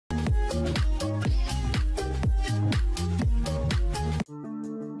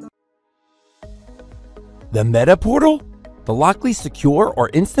The Meta Portal? The Lockly Secure or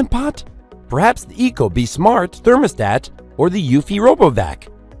Instant Pot? Perhaps the Ecobee Smart Thermostat or the Eufy RoboVac?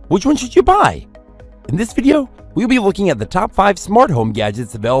 Which one should you buy? In this video, we'll be looking at the top 5 smart home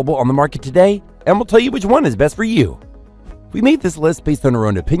gadgets available on the market today, and we'll tell you which one is best for you. We made this list based on our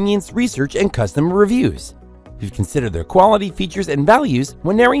own opinions, research, and customer reviews. We've considered their quality, features, and values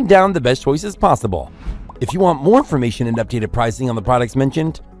when narrowing down the best choices possible. If you want more information and updated pricing on the products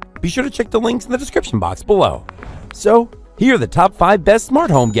mentioned, be sure to check the links in the description box below. So, here are the top 5 best smart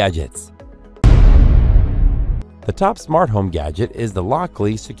home gadgets. The top smart home gadget is the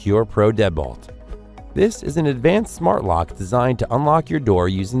Lockly Secure Pro Deadbolt. This is an advanced smart lock designed to unlock your door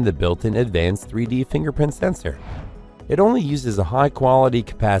using the built-in advanced 3D fingerprint sensor. It only uses a high-quality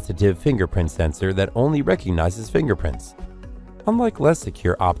capacitive fingerprint sensor that only recognizes fingerprints. Unlike less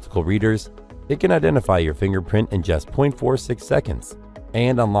secure optical readers, it can identify your fingerprint in just 0.46 seconds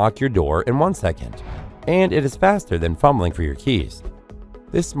and unlock your door in 1 second. And it is faster than fumbling for your keys.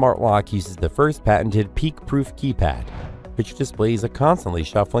 This smart lock uses the first patented peek-proof keypad, which displays a constantly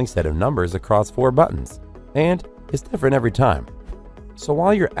shuffling set of numbers across 4 buttons, and is different every time. So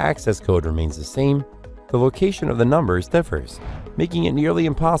while your access code remains the same, the location of the numbers differs, making it nearly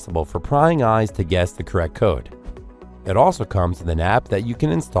impossible for prying eyes to guess the correct code. It also comes with an app that you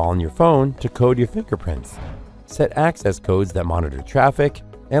can install on your phone to code your fingerprints, set access codes that monitor traffic,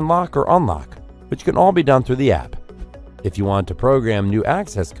 and lock or unlock, which can all be done through the app. If you want to program new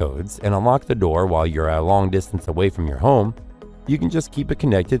access codes and unlock the door while you're a long distance away from your home, you can just keep it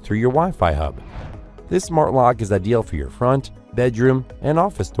connected through your Wi-Fi hub. This smart lock is ideal for your front, bedroom, and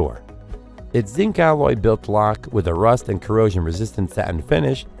office door. It's zinc alloy built lock with a rust and corrosion resistant satin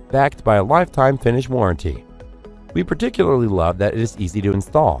finish backed by a lifetime finish warranty. We particularly love that it is easy to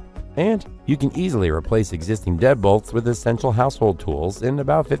install, and you can easily replace existing deadbolts with essential household tools in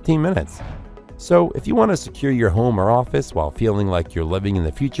about 15 minutes. So if you want to secure your home or office while feeling like you're living in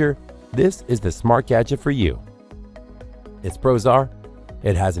the future, this is the smart gadget for you. Its pros are: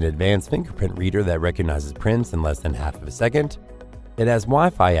 it has an advanced fingerprint reader that recognizes prints in less than half of a second. It has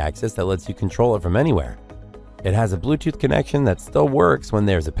Wi-Fi access that lets you control it from anywhere. It has a Bluetooth connection that still works when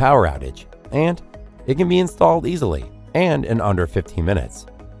there's a power outage, and it can be installed easily and in under 15 minutes.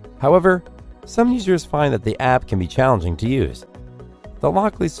 However, some users find that the app can be challenging to use. The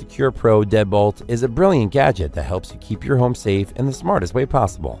Lockly Secure Pro Deadbolt is a brilliant gadget that helps you keep your home safe in the smartest way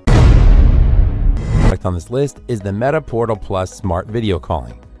possible. Next on this list is the Meta Portal Plus Smart Video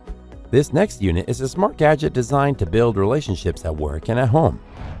Calling. This next unit is a smart gadget designed to build relationships at work and at home.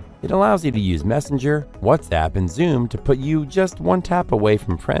 It allows you to use Messenger, WhatsApp, and Zoom to put you just one tap away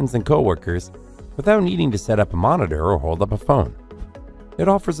from friends and coworkers without needing to set up a monitor or hold up a phone. It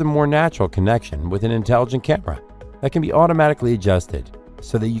offers a more natural connection with an intelligent camera that can be automatically adjusted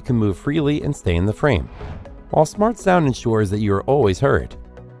so that you can move freely and stay in the frame, while smart sound ensures that you are always heard.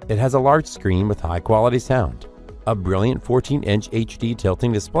 It has a large screen with high-quality sound, a brilliant 14-inch HD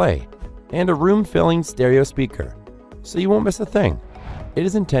tilting display, and a room-filling stereo speaker, so you won't miss a thing. It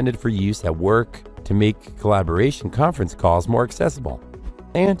is intended for use at work to make collaboration conference calls more accessible,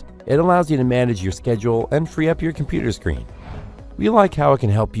 and it allows you to manage your schedule and free up your computer screen. We like how it can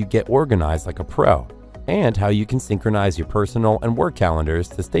help you get organized like a pro, and how you can synchronize your personal and work calendars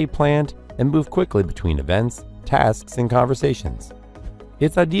to stay planned and move quickly between events, tasks, and conversations.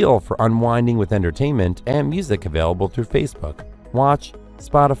 It's ideal for unwinding with entertainment and music available through Facebook, Watch,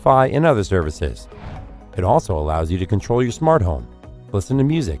 Spotify, and other services. It also allows you to control your smart home, listen to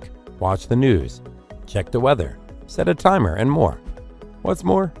music, watch the news, check the weather, set a timer, and more. What's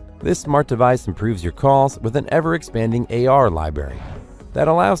more, this smart device improves your calls with an ever-expanding AR library that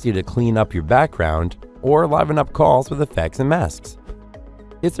allows you to clean up your background or liven up calls with effects and masks.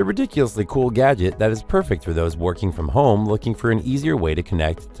 It's a ridiculously cool gadget that is perfect for those working from home looking for an easier way to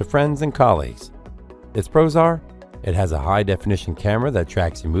connect to friends and colleagues. Its pros are: it has a high-definition camera that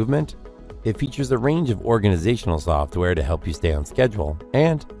tracks your movement, it features a range of organizational software to help you stay on schedule,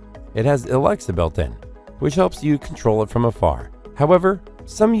 and it has Alexa built in, which helps you control it from afar. However,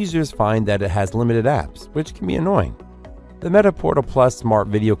 some users find that it has limited apps, which can be annoying. The Meta Portal Plus Smart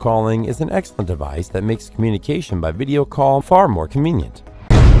Video Calling is an excellent device that makes communication by video call far more convenient.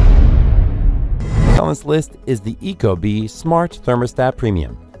 On this list is the Ecobee Smart Thermostat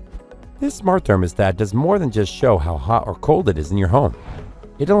Premium. This smart thermostat does more than just show how hot or cold it is in your home.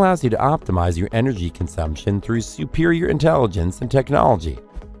 It allows you to optimize your energy consumption through superior intelligence and technology.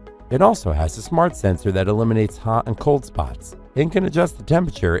 It also has a smart sensor that eliminates hot and cold spots and can adjust the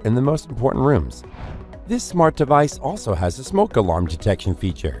temperature in the most important rooms. This smart device also has a smoke alarm detection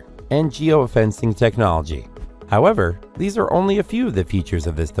feature and geofencing technology. However, these are only a few of the features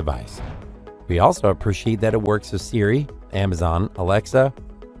of this device. We also appreciate that it works with Siri, Amazon, Alexa,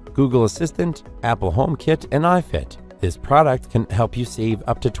 Google Assistant, Apple HomeKit, and iFit. This product can help you save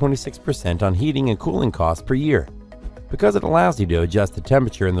up to 26% on heating and cooling costs per year, because it allows you to adjust the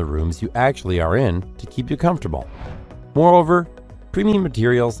temperature in the rooms you actually are in to keep you comfortable. Moreover, premium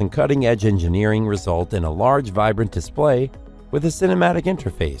materials and cutting-edge engineering result in a large, vibrant display with a cinematic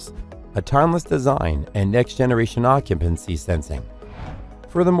interface, a timeless design, and next-generation occupancy sensing.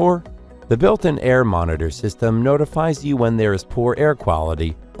 Furthermore, the built-in air monitor system notifies you when there is poor air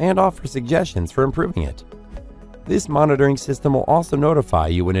quality and offers suggestions for improving it. This monitoring system will also notify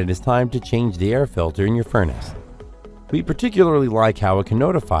you when it is time to change the air filter in your furnace. We particularly like how it can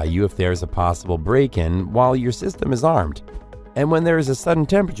notify you if there is a possible break-in while your system is armed, and when there is a sudden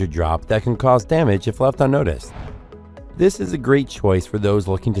temperature drop that can cause damage if left unnoticed. This is a great choice for those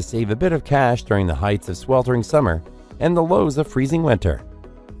looking to save a bit of cash during the heights of sweltering summer and the lows of freezing winter.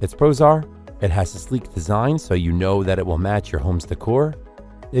 Its pros are, it has a sleek design so you know that it will match your home's decor,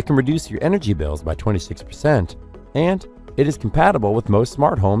 it can reduce your energy bills by 26%, and it is compatible with most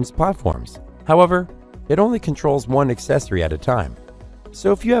smart homes platforms. However, it only controls one accessory at a time.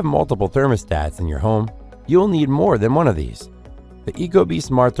 So if you have multiple thermostats in your home, you'll need more than one of these. The Ecobee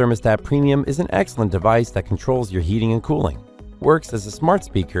Smart Thermostat Premium is an excellent device that controls your heating and cooling, works as a smart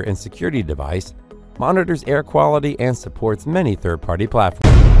speaker and security device, monitors air quality, and supports many third-party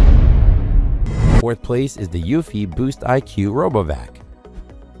platforms. Fourth place is the Eufy BoostIQ RoboVac.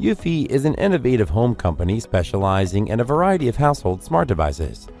 Eufy is an innovative home company specializing in a variety of household smart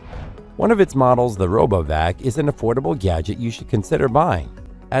devices. One of its models, the RoboVac, is an affordable gadget you should consider buying,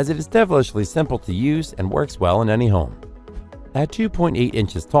 as it is devilishly simple to use and works well in any home. At 2.8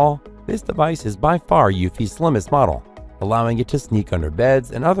 inches tall, this device is by far Eufy's slimmest model, allowing it to sneak under beds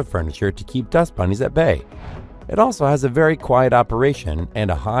and other furniture to keep dust bunnies at bay. It also has a very quiet operation and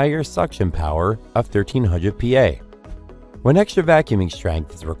a higher suction power of 1300 PA. When extra vacuuming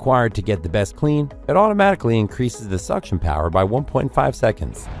strength is required to get the best clean, it automatically increases the suction power by 1.5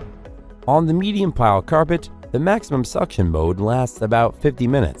 seconds. On the medium pile carpet, the maximum suction mode lasts about 50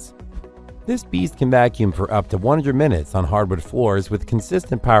 minutes. This beast can vacuum for up to 100 minutes on hardwood floors with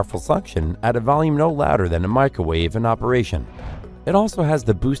consistent powerful suction at a volume no louder than a microwave in operation. It also has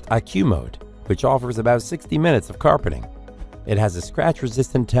the BoostIQ mode, which offers about 60 minutes of carpeting. It has a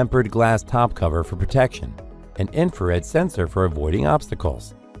scratch-resistant tempered glass top cover for protection, an infrared sensor for avoiding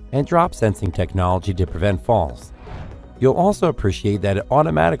obstacles, and drop sensing technology to prevent falls. You'll also appreciate that it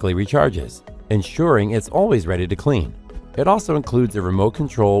automatically recharges, ensuring it's always ready to clean. It also includes a remote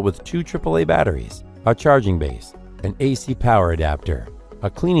control with 2 AAA batteries, a charging base, an AC power adapter, a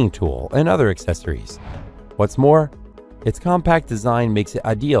cleaning tool, and other accessories. What's more, its compact design makes it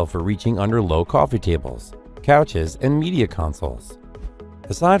ideal for reaching under low coffee tables, couches, and media consoles.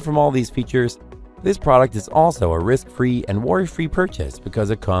 Aside from all these features, this product is also a risk-free and worry-free purchase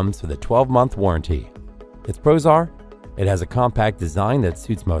because it comes with a 12-month warranty. Its pros are, it has a compact design that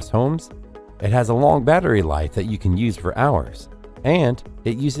suits most homes, it has a long battery life that you can use for hours, and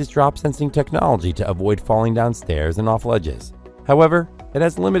it uses drop sensing technology to avoid falling down stairs and off ledges. However, it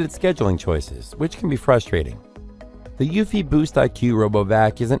has limited scheduling choices, which can be frustrating. The Eufy BoostIQ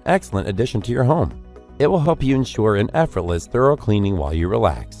RoboVac is an excellent addition to your home. It will help you ensure an effortless, thorough cleaning while you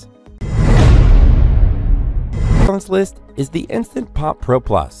relax. On this list is the Instant Pot Pro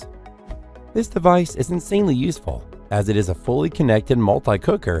Plus. This device is insanely useful, as it is a fully connected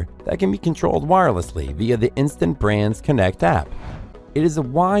multi-cooker that can be controlled wirelessly via the Instant Brands Connect app. It is a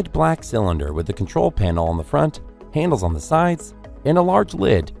wide black cylinder with a control panel on the front, handles on the sides, and a large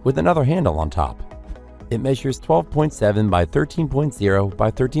lid with another handle on top. It measures 12.7 by 13.0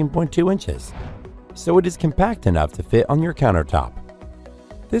 by 13.2 inches, so it is compact enough to fit on your countertop.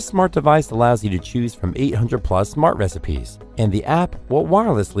 This smart device allows you to choose from 800 plus smart recipes, and the app will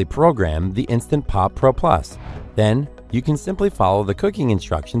wirelessly program the Instant Pot Pro Plus. Then, you can simply follow the cooking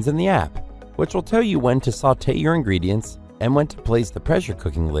instructions in the app, which will tell you when to saute your ingredients and when to place the pressure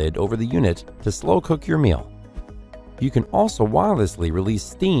cooking lid over the unit to slow cook your meal. You can also wirelessly release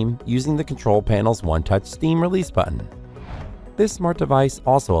steam using the control panel's one-touch steam release button. This smart device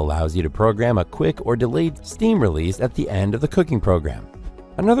also allows you to program a quick or delayed steam release at the end of the cooking program.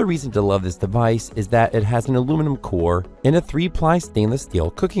 Another reason to love this device is that it has an aluminum core and a 3-ply stainless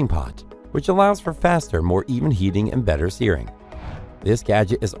steel cooking pot, which allows for faster, more even heating and better searing. This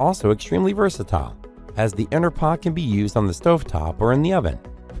gadget is also extremely versatile, as the inner pot can be used on the stovetop or in the oven.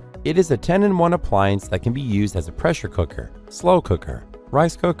 It is a 10-in-1 appliance that can be used as a pressure cooker, slow cooker,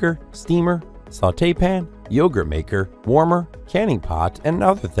 rice cooker, steamer, sauté pan, yogurt maker, warmer, canning pot, and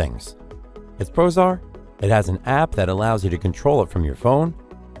other things. Its pros are, it has an app that allows you to control it from your phone,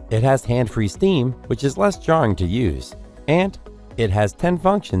 It has hand-free steam, which is less jarring to use, and it has 10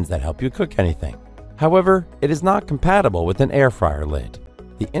 functions that help you cook anything. However, it is not compatible with an air fryer lid.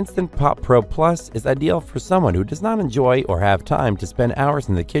 The Instant Pot Pro Plus is ideal for someone who does not enjoy or have time to spend hours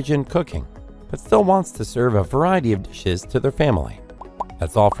in the kitchen cooking, but still wants to serve a variety of dishes to their family.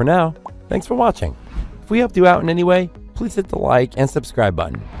 That's all for now. Thanks for watching. If we helped you out in any way, please hit the like and subscribe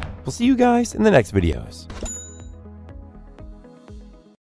button. We'll see you guys in the next videos.